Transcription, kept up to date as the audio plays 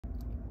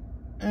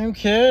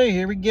Okay,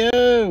 here we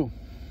go.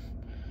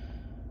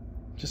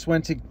 Just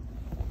went to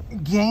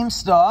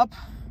GameStop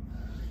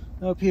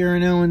up here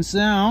in Owen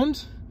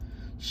Sound.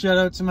 Shout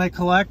out to my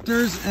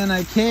collectors, and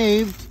I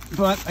caved,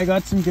 but I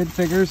got some good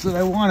figures that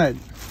I wanted.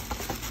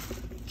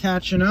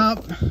 Catching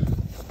up.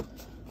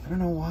 I don't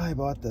know why I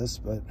bought this,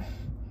 but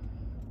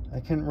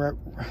I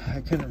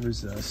couldn't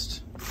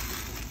resist.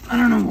 I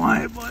don't know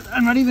why, but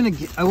I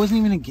wasn't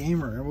even a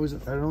gamer.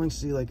 I'd only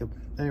see like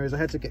anyways, I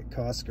had to get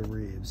Casca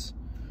Reeves.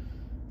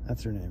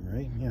 That's her name,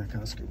 right? Yeah,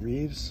 Casca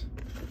Reeves.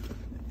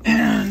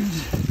 And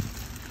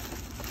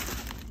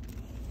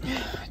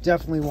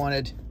definitely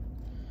wanted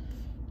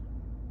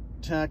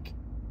Tech.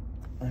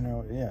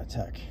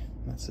 Tech.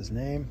 That's his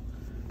name.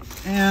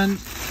 And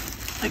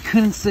I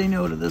couldn't say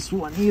no to this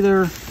one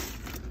either,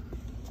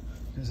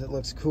 because it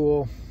looks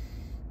cool.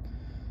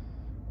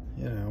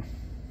 You know,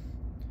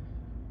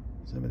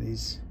 some of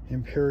these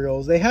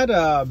Imperials. They had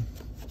a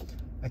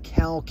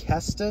Cal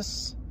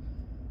Kestis,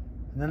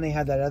 and then they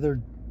had that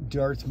other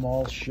Darth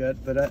Maul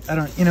shit, but I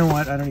don't, you know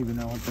what? I don't even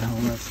know what the hell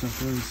that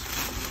stuff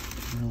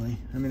is, really.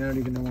 I mean, I don't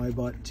even know why I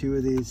bought 2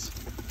 of these.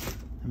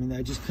 I mean,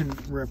 I just couldn't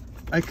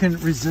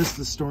resist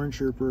the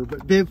Stormtrooper.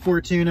 But Bib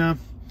Fortuna,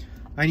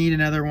 I need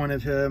another one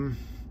of him.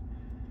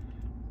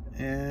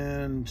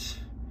 And,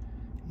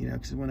 you know,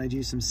 because when I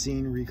do some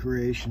scene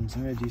recreations,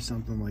 I'm going to do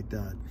something like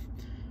that.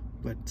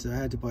 But I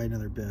had to buy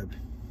another Bib.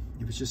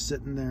 He was just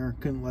sitting there,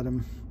 couldn't let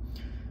him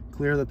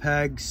clear the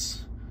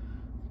pegs.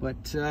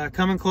 But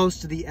coming close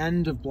to the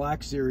end of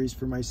Black Series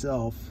for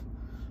myself.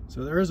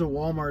 So there is a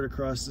Walmart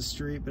across the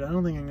street, but I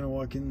don't think I'm going to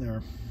walk in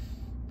there.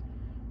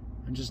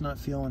 I'm just not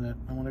feeling it.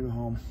 I want to go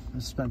home.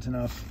 I've spent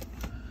enough.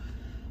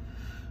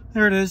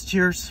 There it is.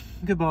 Cheers.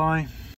 Goodbye.